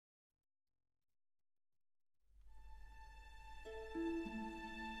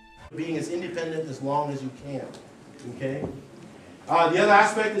being as independent as long as you can. Okay. The other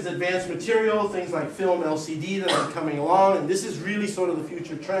aspect is advanced material, things like film LCD that are coming along, and this is really sort of the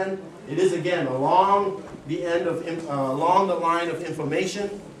future trend. It is again along the line of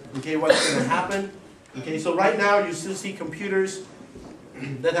information. Okay, what's going to happen? Okay, so right now you still see computers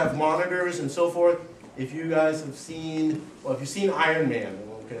that have monitors and so forth. If you guys have seen, well, if you've seen Iron Man,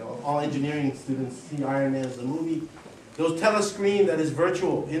 okay, all engineering students see Iron Man as a movie. Those telescreen that is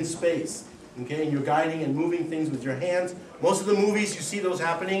virtual in space. Okay, and you're guiding and moving things with your hands. Most of the movies, you see those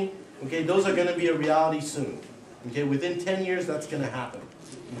happening. Okay, those are going to be a reality soon. Okay, within 10 years, that's going to happen.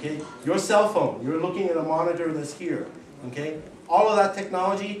 Okay, your cell phone, you're looking at a monitor that's here. Okay, all of that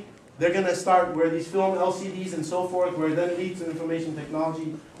technology, they're going to start where these film LCDs and so forth, where it then leads to information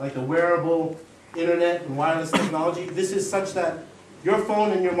technology like the wearable internet and wireless technology. This is such that your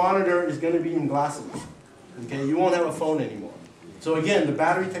phone and your monitor is going to be in glasses. Okay, you won't have a phone anymore. So again, the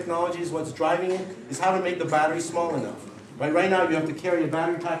battery technology is what's driving it, is how to make the battery small enough. Right now you have to carry a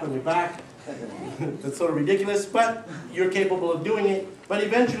battery pack on your back. That's sort of ridiculous, but you're capable of doing it. But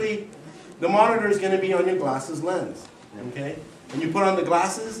eventually, the monitor is going to be on your glasses lens. Okay? And you put on the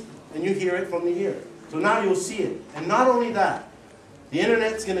glasses, and you hear it from the ear. So now you'll see it. And not only that, the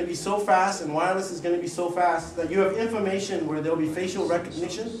internet's going to be so fast, and wireless is going to be so fast, that you have information where there'll be facial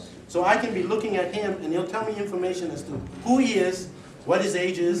recognition. So I can be looking at him, and he'll tell me information as to who he is, what his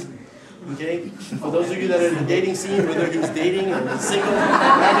age is. Okay? For those of you that are in the dating scene, whether he's dating or he's single,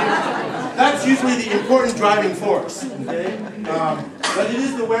 that's usually the important driving force. Okay? But it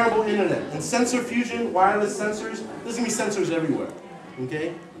is the wearable internet. And sensor fusion, wireless sensors, there's going to be sensors everywhere.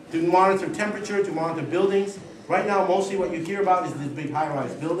 Okay? To monitor temperature, to monitor buildings. Right now, mostly what you hear about is these big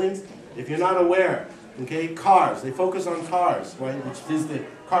high-rise buildings. If you're not aware, okay, cars, they focus on cars, right, which is the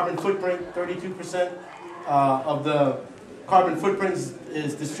carbon footprint. 32% of the carbon footprint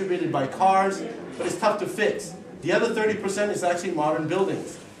is distributed by cars, but it's tough to fix. The other 30% is actually modern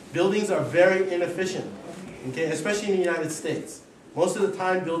buildings. Buildings are very inefficient, okay, especially in the United States. Most of the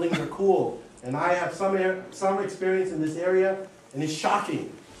time, buildings are cool, and I have some experience in this area, and it's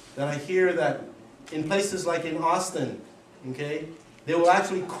shocking that I hear that in places like in Austin, okay, they will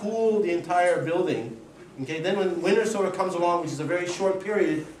actually cool the entire building. Okay, then when winter sort of comes along, which is a very short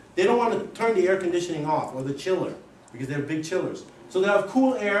period, they don't want to turn the air conditioning off or the chiller because they're big chillers. So they'll have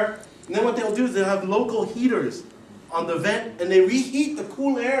cool air, and then what they'll do is they'll have local heaters on the vent, and they reheat the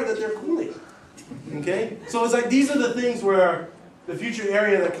cool air that they're cooling. Okay, so it's like these are the things where the future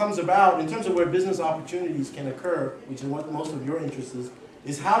area that comes about in terms of where business opportunities can occur, which is what most of your interest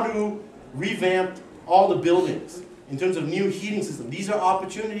is how to revamp all the buildings in terms of new heating systems. These are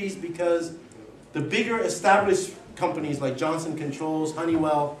opportunities because the bigger established companies like Johnson Controls,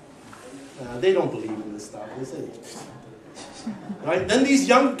 Honeywell, they don't believe in this stuff. They say, right? Then these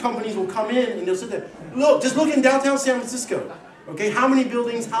young companies will come in and they'll sit there. Look, just look in downtown San Francisco. Okay, how many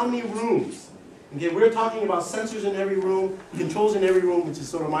buildings, how many rooms? Okay, we're talking about sensors in every room, controls in every room, which is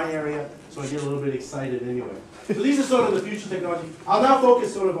sort of my area, so I get a little bit excited anyway. So these are sort of the future technology. I'll now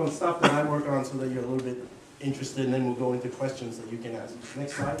focus sort of on stuff that I work on so that you're a little bit interested, and then we'll go into questions that you can ask.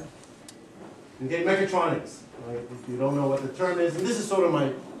 Next slide. Okay, mechatronics. Right? If you don't know what the term is, and this is sort of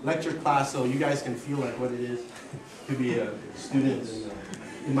my lecture class, so you guys can feel like what it is to be a student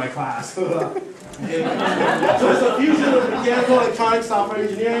in my class. Okay. So it's a fusion of mechanical, electronics, software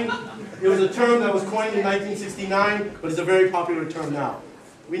engineering. It was a term that was coined in 1969, but it's a very popular term now.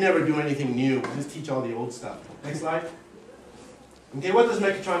 We never do anything new. We just teach all the old stuff. Next slide. Okay, what does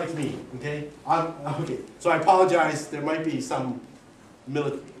mechatronics mean? Okay, okay. So I apologize. There might be some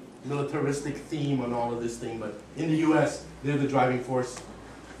militaristic theme on all of this thing, but in the U.S., they're the driving force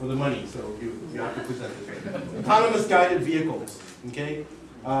for the money, so you have to present it. Autonomous guided vehicles. Okay,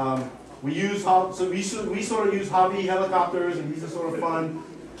 we sort of use hobby helicopters, and these are sort of fun.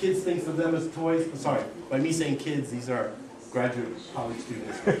 Kids think of them as toys. Sorry, by me saying kids, these are graduate college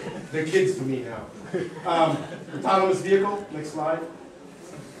students. They're kids to me now. Autonomous vehicle, next slide.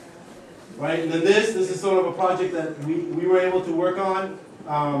 Right, and then this is sort of a project that we were able to work on.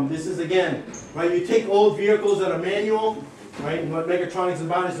 This is again, right, you take old vehicles that are manual, right, and what mechatronics is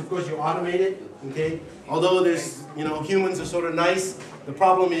about is of course you automate it, okay? Although there's, humans are sort of nice, the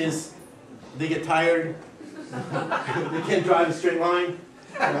problem is they get tired, they can't drive a straight line.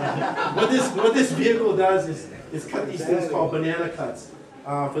 What this vehicle does is cut these things called banana cuts.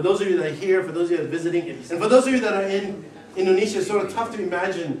 For those of you that are here, for those of you that are visiting, and for those of you that are in Indonesia, it's sort of tough to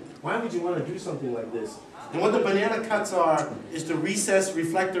imagine, why would you want to do something like this? And what the banana cuts are is to recess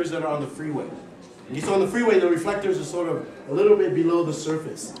reflectors that are on the freeway. Okay, so on the freeway, the reflectors are sort of a little bit below the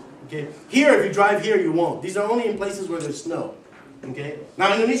surface. Okay, here, if you drive here, you won't. These are only in places where there's snow. Okay?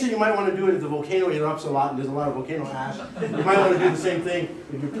 Now, in Indonesia, you might want to do it if the volcano erupts a lot and there's a lot of volcano ash. You might want to do the same thing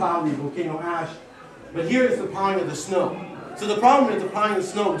if you plow the volcano ash. But here is the plowing of the snow. So the problem with the plowing of the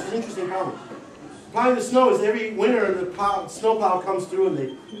snow, which is an interesting problem. Plowing the snow is every winter the snow plow comes through and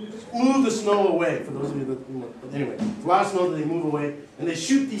they move the snow away. For those of you that, you know, but anyway, a lot of snow that they move away and they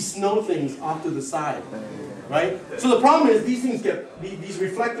shoot these snow things off to the side, right? So the problem is these things get, these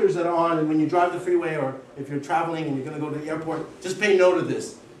reflectors that are on, and when you drive the freeway or if you're traveling and you're going to go to the airport, just pay note of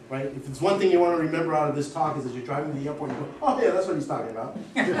this, right? If it's one thing you want to remember out of this talk is as you're driving to the airport, you go, oh yeah, that's what he's talking about.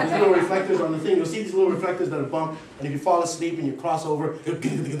 These little reflectors on the thing, you'll see these little reflectors that are bumped, and if you fall asleep and you cross over, it'll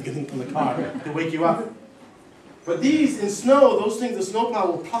in the car to wake you up. But these, in snow, those things, the snowplow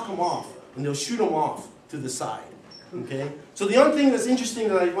will pluck them off, and they'll shoot them off to the side, okay? So the other thing that's interesting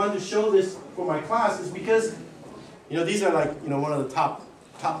that I wanted to show this for my class is because, you know, these are like, you know, one of the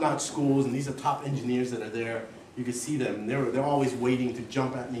top-notch schools, and these are top engineers that are there. You can see them, and they're always waiting to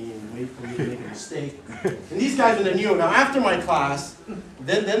jump at me and wait for me to make a mistake. And these guys, when they're new, now after my class,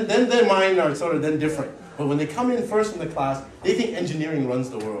 then their mind are sort of then different. But when they come in first in the class, they think engineering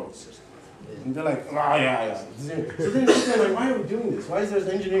runs the world. And they're like, oh yeah. So then they're like, why are we doing this? Why is there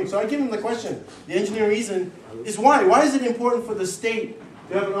engineering? So I give them the question. The engineering reason is why? Why is it important for the state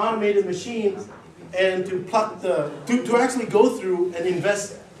to have an automated machine and to pluck to actually go through and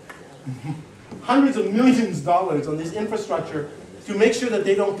invest hundreds of millions of dollars on this infrastructure to make sure that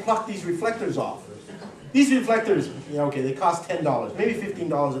they don't pluck these reflectors off? These reflectors, yeah, okay, they cost $10, maybe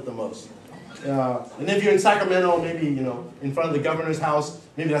 $15 at the most. And if you're in Sacramento, maybe, you know, in front of the governor's house,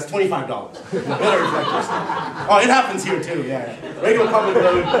 maybe that's $25. Better reflectors. Oh, it happens here too, yeah. Regular public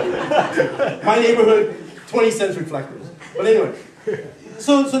road. My neighborhood, 20 cents reflectors. But anyway,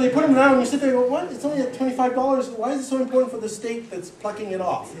 so they put them down and you sit there and go, what? It's only at $25. Why is it so important for the state that's plucking it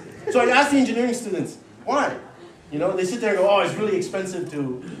off? So I asked the engineering students, why? You know, they sit there and go, oh, it's really expensive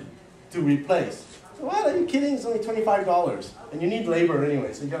to replace. So what, are you kidding? It's only $25. And you need labor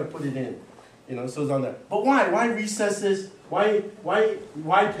anyway, so you got to put it in. You know, so it's on there. But why? Why recesses? Why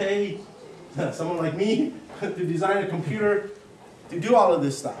pay someone like me to design a computer to do all of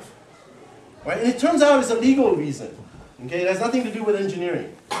this stuff? Right? And it turns out it's a legal reason. Okay, it has nothing to do with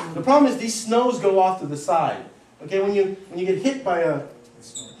engineering. The problem is these snows go off to the side. Okay, when you get hit by a,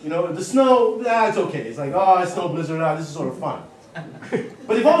 you know, the snow, it's okay. It's like, oh, it's snow blizzard, this is sort of fun.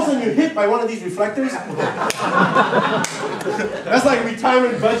 But if all of a sudden you're hit by one of these reflectors, that's like a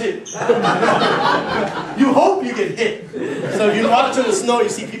retirement budget. You hope you get hit. So if you watch in the snow, you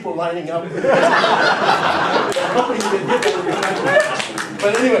see people lining up. Hoping you get hit by the reflector.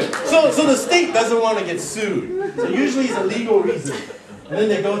 But anyway, so the state doesn't want to get sued. So usually it's a legal reason. And then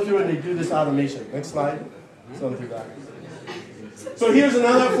they go through and they do this automation. Next slide. Something back. So here's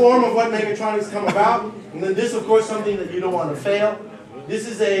another form of what mechatronics come about. And then this, of course, something that you don't want to fail. This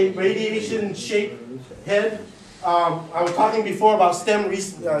is a radiation-shaped head. I was talking before about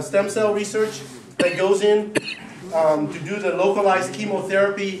stem cell research that goes in to do the localized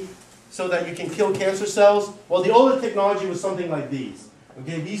chemotherapy so that you can kill cancer cells. Well, the older technology was something like these.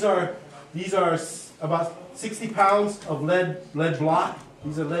 Okay, these are about 60 pounds of lead block.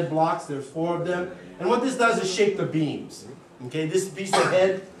 These are lead blocks. There's 4 of them. And what this does is shape the beams. Okay, this piece of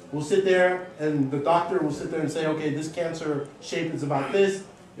head will sit there, and the doctor will sit there and say, okay, this cancer shape is about this.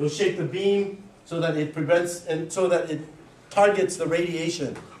 It'll shape the beam so that it prevents and so that it targets the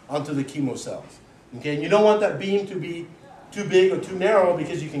radiation onto the chemo cells. Okay, and you don't want that beam to be too big or too narrow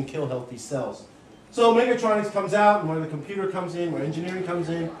because you can kill healthy cells. So mechatronics comes out, and where the computer comes in, where engineering comes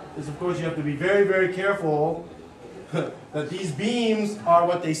in, is of course you have to be very, very careful that these beams are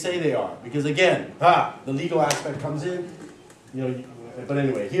what they say they are. Because again, the legal aspect comes in. You know, but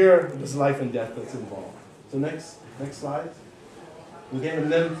anyway, here is life and death that's involved. So next slide. Okay,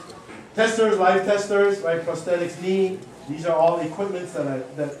 and then testers, live testers, right? Prosthetics, knee. These are all equipments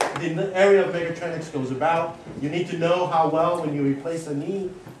that the area of mechatronics goes about. You need to know how well when you replace a knee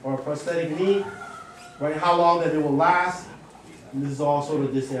or a prosthetic knee, right? How long that it will last. And this is all sort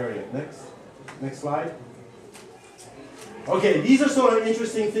of this area. Next slide. Okay, these are sort of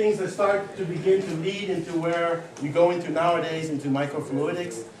interesting things that start to begin to lead into where we go into nowadays, into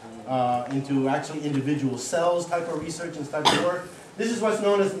microfluidics, into actually individual cells type of research and type of work. This is what's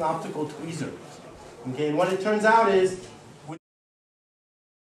known as an optical tweezer. Okay, and what it turns out is